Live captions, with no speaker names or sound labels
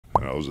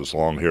and I was this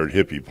long-haired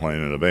hippie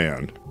playing in a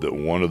band, that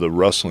one of the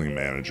wrestling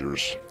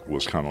managers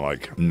was kind of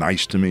like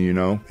nice to me, you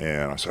know.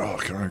 And I said, "Oh,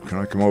 can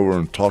I come over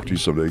and talk to you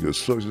someday?" He goes,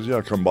 "So," he says,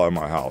 "Yeah, come by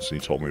my house." And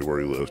he told me where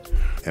he lived.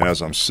 And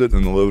as I'm sitting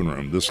in the living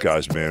room, this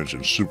guy's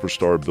managing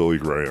superstar Billy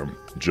Graham,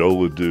 Joe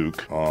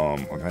LeDuc,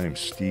 a guy named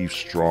Steve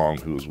Strong,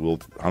 who was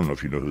with, I don't know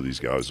if you know who these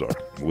guys are,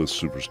 with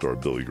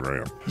superstar Billy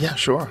Graham. Yeah,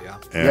 sure.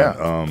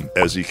 And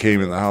as he came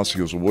in the house, he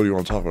goes, "Well, what do you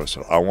want to talk about?" I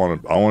said, I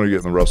want to get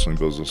in the wrestling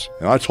business.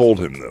 And I told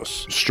him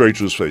this straight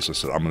to his face. I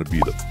said, "I'm going to be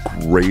the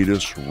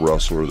greatest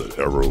wrestler that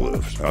ever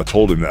lived." And I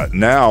told him that.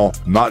 Now,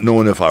 not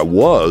knowing if I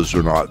was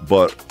or not,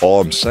 but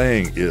all I'm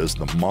saying is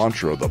the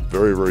mantra, the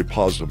very, very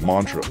positive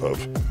mantra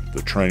of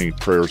the training,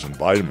 prayers, and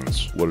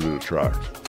vitamins, what did it attract?